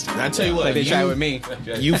racist. I tell you what, like they tried with me.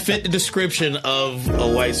 You fit the description of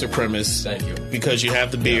a white supremacist. Thank you. Because you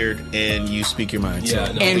have the beard and you speak your mind. Yeah,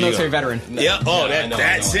 so, And military veteran. Yeah. Oh,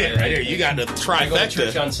 that's it right there. You got the I go to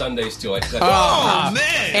church trifecta. on Sundays too. Oh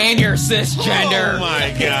man. And you're cisgender. Oh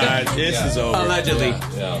my God. This is over. Allegedly.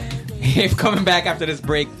 Yeah. If coming back after this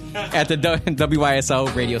break at the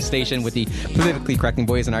WYSL radio station with the politically correcting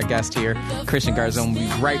boys and our guest here, Christian Garzone. We'll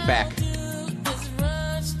be right back.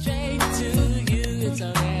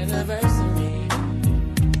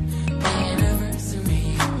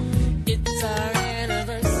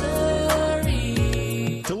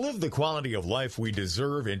 To live the quality of life we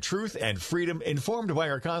deserve in truth and freedom, informed by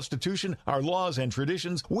our Constitution, our laws, and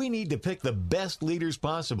traditions, we need to pick the best leaders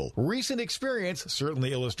possible. Recent experience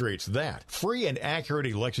certainly illustrates that. Free and accurate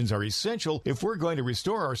elections are essential if we're going to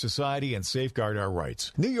restore our society and safeguard our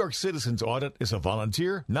rights. New York Citizens Audit is a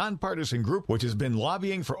volunteer, nonpartisan group which has been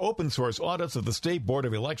lobbying for open source audits of the State Board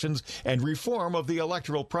of Elections and reform of the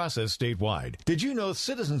electoral process statewide. Did you know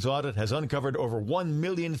Citizens Audit has uncovered over 1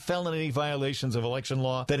 million felony violations of election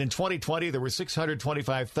law? That in 2020 there were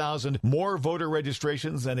 625,000 more voter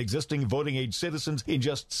registrations than existing voting age citizens in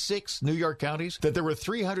just 6 New York counties? That there were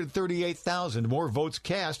 338,000 more votes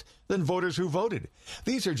cast than voters who voted?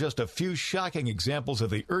 These are just a few shocking examples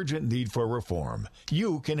of the urgent need for reform.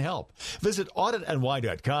 You can help. Visit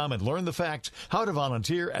auditny.com and learn the facts, how to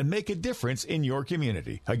volunteer, and make a difference in your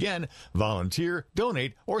community. Again, volunteer,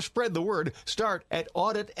 donate, or spread the word. Start at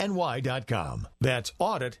auditny.com. That's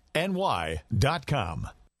auditny.com.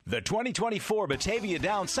 The 2024 Batavia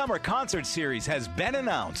Downs Summer Concert Series has been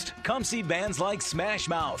announced. Come see bands like Smash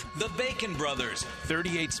Mouth, The Bacon Brothers,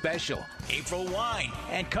 38 Special, April Wine,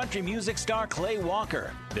 and country music star Clay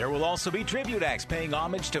Walker. There will also be tribute acts paying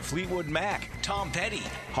homage to Fleetwood Mac, Tom Petty,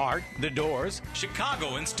 Heart, The Doors,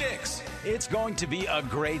 Chicago, and Styx. It's going to be a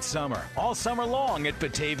great summer, all summer long at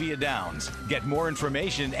Batavia Downs. Get more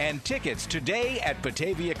information and tickets today at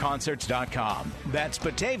BataviaConcerts.com. That's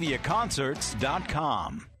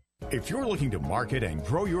BataviaConcerts.com. If you're looking to market and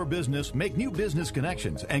grow your business, make new business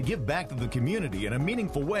connections, and give back to the community in a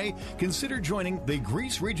meaningful way, consider joining the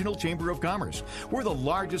Greece Regional Chamber of Commerce. We're the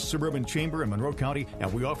largest suburban chamber in Monroe County,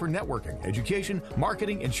 and we offer networking, education,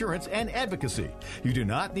 marketing, insurance, and advocacy. You do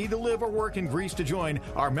not need to live or work in Greece to join.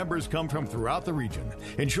 Our members come from throughout the region.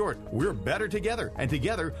 In short, we're better together, and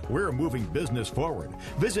together, we're moving business forward.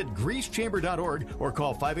 Visit greecechamber.org or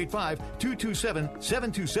call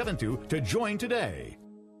 585-227-7272 to join today.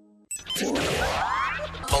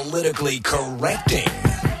 Politically correcting.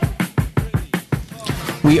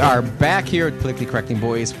 We are back here at Politically Correcting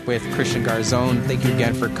Boys with Christian Garzone. Thank you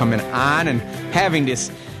again for coming on and having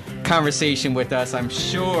this conversation with us. I'm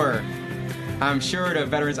sure the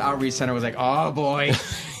Veterans Outreach Center was like, oh boy,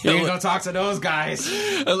 you're going to go talk to those guys.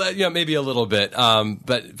 Yeah, maybe a little bit.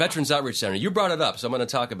 But Veterans Outreach Center, you brought it up, so I'm going to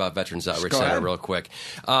talk about Veterans Outreach Center real quick.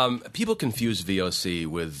 People confuse VOC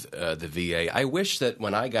with the VA. I wish that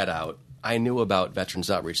when I got out, I knew about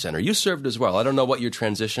Veterans Outreach Center. You served as well. I don't know what your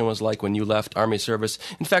transition was like when you left Army service.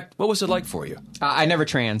 In fact, what was it like for you? I never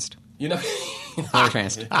transed. You know, never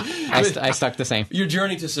transed. I stuck the same. Your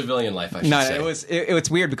journey to civilian life, I should say. No, it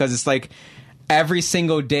was weird because it's like every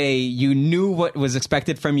single day you knew what was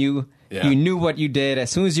expected from you. Yeah. You knew what you did.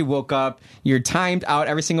 As soon as you woke up, you're timed out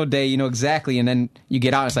every single day. You know exactly. And then you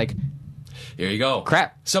get out, it's like, here you go.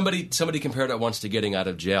 Crap. Somebody compared it once to getting out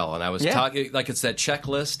of jail, and I was talking like it's that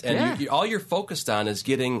checklist, and all you're focused on is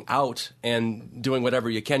getting out and doing whatever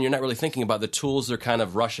you can. You're not really thinking about the tools they're kind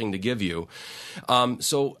of rushing to give you.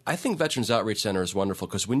 So I think Veterans Outreach Center is wonderful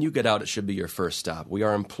because when you get out, it should be your first stop. We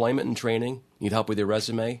are employment and training. Need help with your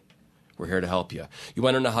resume? We're here to help you. You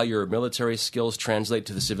want to know how your military skills translate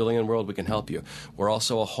to the civilian world? We can help you. We're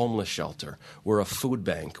also a homeless shelter. We're a food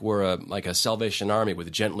bank. We're like a Salvation Army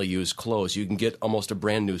with gently used clothes. You can get almost a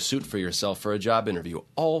brand new suit for yourself for a job interview,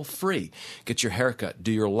 all free. Get your haircut,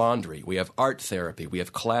 do your laundry. We have art therapy. We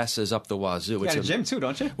have classes up the wazoo. You got a gym too,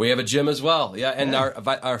 don't you? We have a gym as well. Yeah, and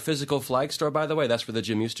our physical flag store, by the way, that's where the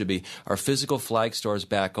gym used to be. Our physical flag store is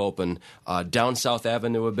back open down South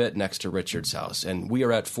Avenue a bit next to Richard's house. And we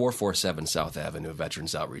are at 447 South Avenue,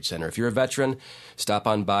 Veterans Outreach Center. If you're a veteran, stop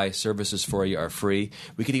on by. Services for you are free.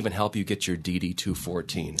 We could even help you get your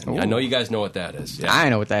DD-214. I know you guys know what that is. Yeah. I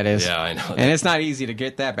know what that is. Yeah, I know. And it's not easy to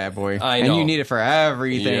get that bad boy. I know. And you need it for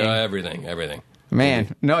everything. Yeah, everything.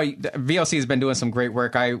 Man, no, VOC has been doing some great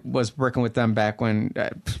work. I was working with them back when,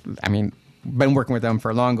 been working with them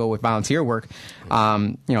for long ago with volunteer work.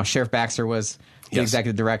 Sheriff Baxter was the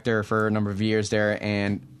executive director for a number of years there,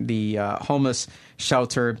 and the homeless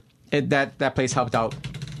shelter, that place helped out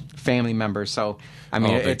family members. So,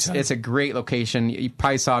 it's a great location. You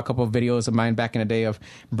probably saw a couple of videos of mine back in the day of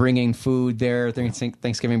bringing food there,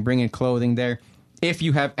 Thanksgiving, bringing clothing there. If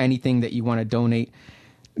you have anything that you want to donate,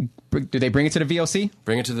 do they bring it to the VOC?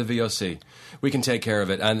 Bring it to the VOC. We can take care of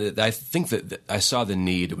it. And I think that I saw the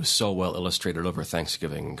need. It was so well illustrated over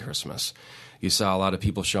Thanksgiving and Christmas. You saw a lot of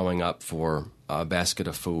people showing up for a basket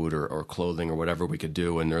of food or clothing or whatever we could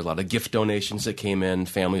do. And there are a lot of gift donations that came in,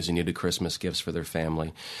 families who needed Christmas gifts for their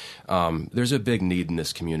family. There's a big need in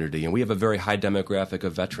this community. And we have a very high demographic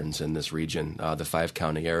of veterans in this region, the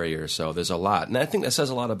 5-county area or so. There's a lot. And I think that says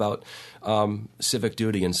a lot about civic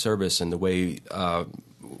duty and service and the way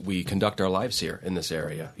we conduct our lives here in this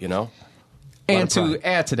area, And to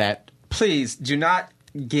add to that, please do not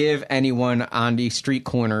give anyone on the street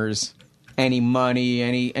corners any money,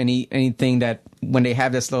 anything that when they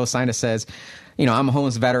have this little sign that says, I'm a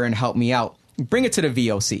homeless veteran, help me out. Bring it to the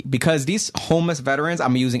VOC, because these homeless veterans,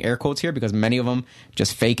 I'm using air quotes here because many of them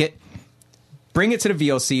just fake it. Bring it to the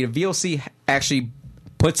VOC. The VOC actually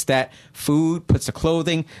puts that food, puts the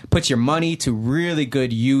clothing, puts your money to really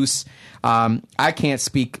good use. I can't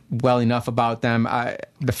speak well enough about them.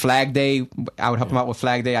 The Flag Day, I would help them out with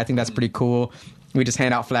Flag Day. I think that's pretty cool. We just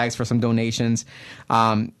hand out flags for some donations.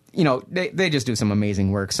 They just do some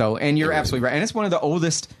amazing work. So, and you're absolutely right. And it's one of the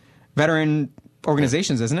oldest veteran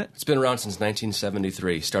organizations, isn't it? It's been around since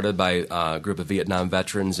 1973, started by a group of Vietnam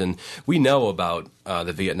veterans. And we know about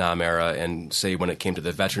the Vietnam era and, say, when it came to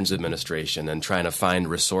the Veterans Administration and trying to find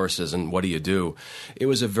resources and what do? It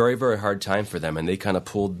was a very, very hard time for them. And they kind of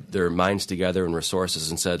pulled their minds together and resources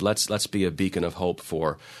and said, let's be a beacon of hope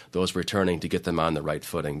for those returning to get them on the right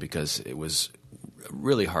footing, because it was a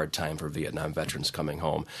really hard time for Vietnam veterans coming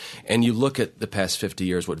home. And you look at the past 50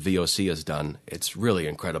 years, what VOC has done, it's really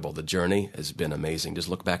incredible. The journey has been amazing. Just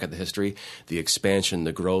look back at the history, the expansion,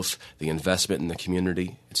 the growth, the investment in the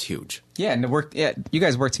community. It's huge. Yeah, and you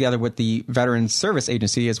guys work together with the Veterans Service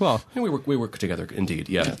Agency as well. We work together, indeed,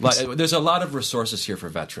 yeah. There's a lot of resources here for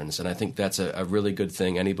veterans, and I think that's a really good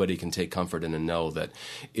thing. Anybody can take comfort in and know that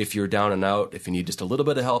if you're down and out, if you need just a little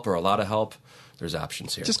bit of help or a lot of help, there's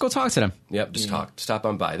options here. Just go talk to them. Yep, just talk. Stop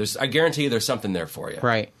on by. I guarantee you there's something there for you.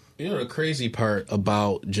 Right. The crazy part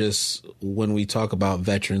about just when we talk about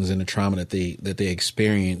veterans and the trauma that they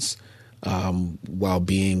experience while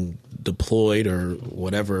being deployed or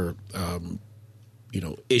whatever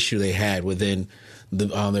issue they had within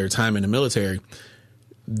their time in the military,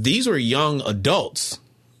 these were young adults,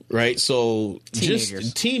 right? So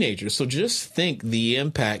teenagers. So just think the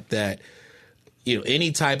impact that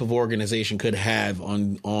any type of organization could have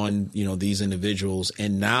on these individuals.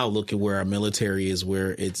 And now look at where our military is,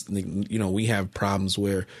 where it's, we have problems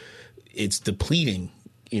where it's depleting.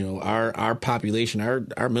 Our population,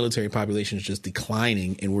 our military population is just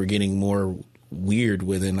declining, and we're getting more weird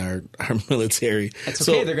within our military. It's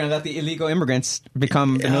okay. They're going to let the illegal immigrants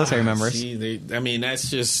become military members.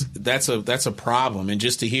 That's a problem. And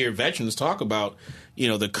just to hear veterans talk about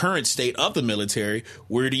the current state of the military,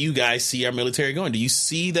 where do you guys see our military going? Do you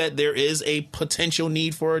see that there is a potential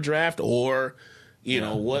need for a draft, or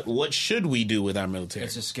what should we do with our military?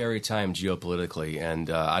 It's a scary time geopolitically, and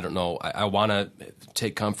I don't know. I want to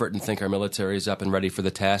take comfort and think our military is up and ready for the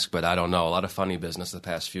task, but I don't know. A lot of funny business the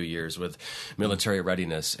past few years with military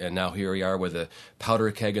readiness, and now here we are with a powder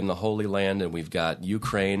keg in the Holy Land, and we've got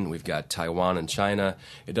Ukraine, we've got Taiwan and China.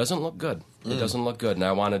 It doesn't look good. It doesn't look good, and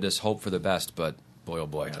I want to just hope for the best, but boy, oh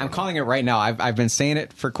boy. I'm calling it right now. I've been saying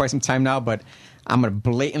it for quite some time now, but I'm going to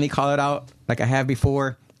blatantly call it out like I have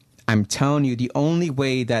before. I'm telling you, the only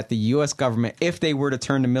way that the U.S. government, if they were to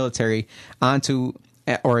turn the military onto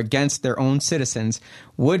or against their own citizens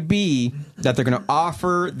would be that they're going to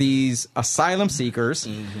offer these asylum seekers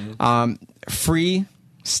free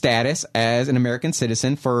status as an American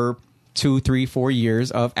citizen for 2, 3, 4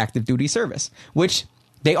 years of active duty service, which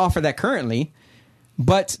they offer that currently.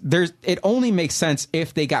 But it only makes sense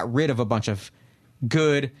if they got rid of a bunch of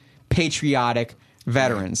good, patriotic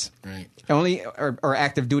veterans, Right. Only or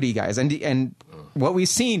active duty guys, and what we've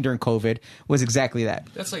seen during COVID was exactly that.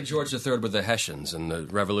 That's like George III with the Hessians in the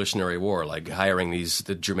Revolutionary War, like hiring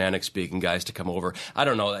the Germanic-speaking guys to come over. I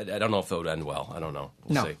don't know. I don't know if that would end well. I don't know.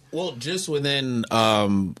 We'll see. Well, just within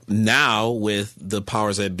now with the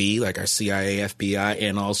powers that be, like our CIA, FBI,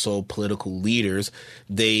 and also political leaders,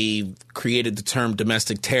 they created the term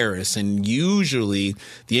domestic terrorists. And usually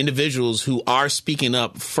the individuals who are speaking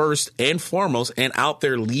up first and foremost and out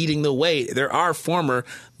there leading the way, they are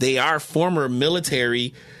former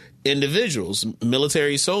military individuals,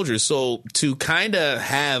 military soldiers. So to kind of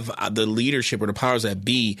have the leadership or the powers that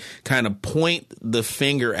be kind of point the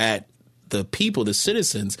finger at the people, the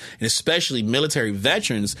citizens, and especially military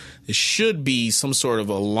veterans, there should be some sort of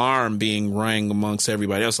alarm being rang amongst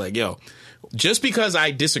everybody else. Like, yo, just because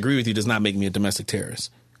I disagree with you does not make me a domestic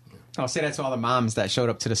terrorist. I'll say that to all the moms that showed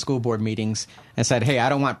up to the school board meetings and said, hey, I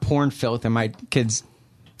don't want porn filth in my kids'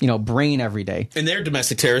 brain every day. And they're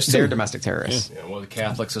domestic terrorists, too. They're domestic terrorists. Yeah, well, the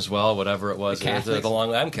Catholics as well, whatever it was. The Catholics.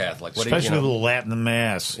 I'm Catholic. What Especially the Latin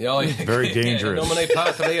Mass. Very dangerous. Nomine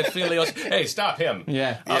Patri et Filios. Hey, stop him.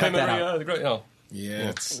 Yeah. Ave Cut that out. Maria. Yeah,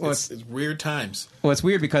 it's weird times. Well, it's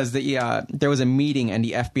weird because there was a meeting and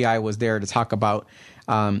the FBI was there to talk about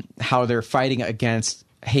how they're fighting against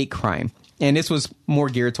hate crime. And this was more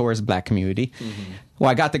geared towards the black community. Mm-hmm. Well,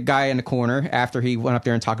 I got the guy in the corner after he went up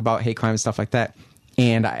there and talked about hate crime and stuff like that.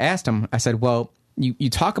 And I asked him, I said, well, you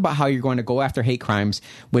talk about how you're going to go after hate crimes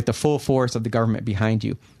with the full force of the government behind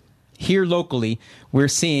you. Here locally, we're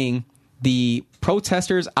seeing the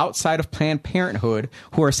protesters outside of Planned Parenthood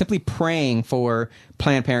who are simply praying for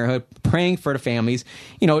Planned Parenthood, praying for the families,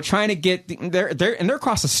 trying to get they're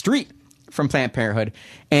across the street from Planned Parenthood,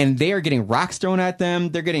 and they are getting rocks thrown at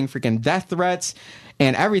them. They're getting freaking death threats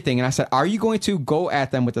and everything. And I said, are you going to go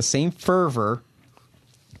at them with the same fervor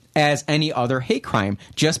as any other hate crime?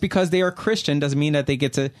 Just because they are Christian doesn't mean that they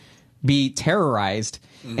get to be terrorized.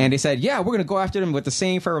 Mm-hmm. And they said, yeah, we're going to go after them with the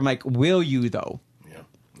same fervor. I'm like, will you though? Yeah.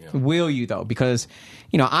 Will you though? Because,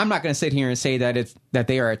 I'm not going to sit here and say that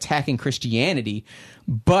they are attacking Christianity,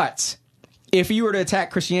 but if you were to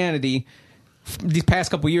attack Christianity, these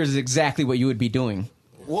past couple of years is exactly what you would be doing.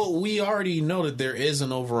 Well, we already know that there is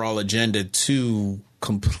an overall agenda to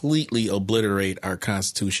completely obliterate our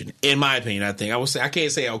Constitution. In my opinion, I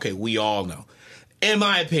can't say, okay, we all know. In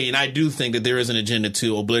my opinion, I do think that there is an agenda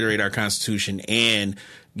to obliterate our Constitution and,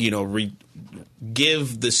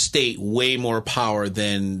 give the state way more power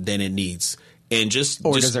than it needs. And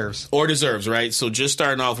deserves, right? So just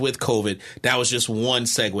starting off with COVID, that was just one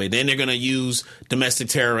segue. Then they're going to use domestic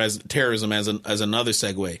terrorism as another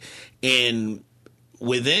segue. And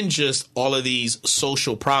within just all of these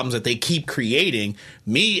social problems that they keep creating,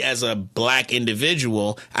 me as a black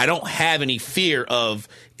individual, I don't have any fear of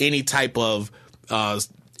any type of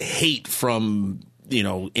hate from,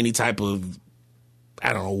 any type of,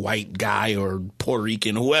 I don't know, white guy or Puerto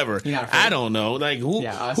Rican, whoever. I don't know. Like who?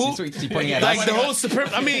 Yeah, who? Like the whole supreme.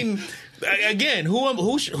 I mean, again,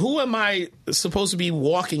 who am I supposed to be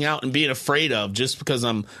walking out and being afraid of just because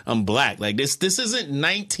I'm black? Like this isn't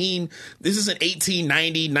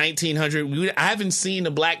 1890, 1900. I haven't seen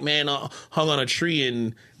a black man hung on a tree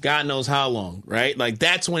in God knows how long, right? Like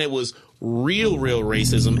that's when it was real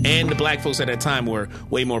racism, and the black folks at that time were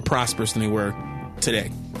way more prosperous than they were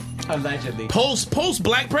today. Allegedly. Post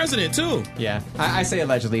black president too. Yeah, I say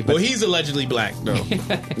allegedly. But well, he's allegedly black though.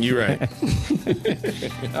 You're right.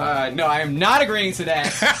 No, I am not agreeing to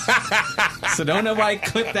that. So don't nobody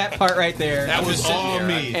clip that part right there. That was all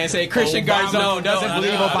me. And say Christian Garzone doesn't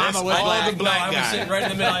believe Obama was black. The black guy. I was sitting right in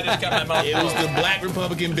the middle. I just got my mouth. It was the black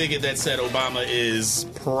Republican bigot that said Obama is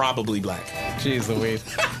probably black. Jeez Louise.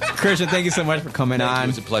 Christian, thank you so much for coming on. It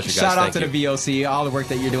was a pleasure, guys. Shout out Thank to the VOC, all the work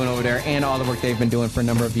that you're doing over there, and all the work they've been doing for a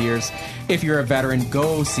number of years. If you're a veteran,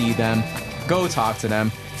 go see them. Go talk to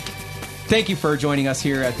them. Thank you for joining us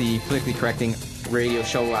here at the Politically Correcting radio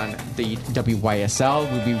show on the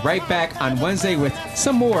WYSL. We'll be right back on Wednesday with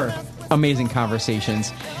some more amazing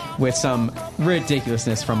conversations with some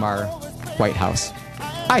ridiculousness from our White House.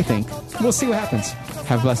 I think. We'll see what happens.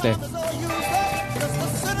 Have a blessed day.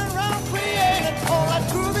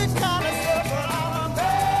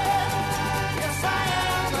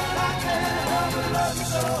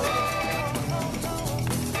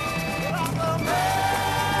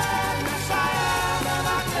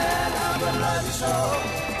 If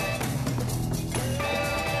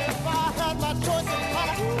I had my choice in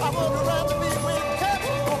color, I would run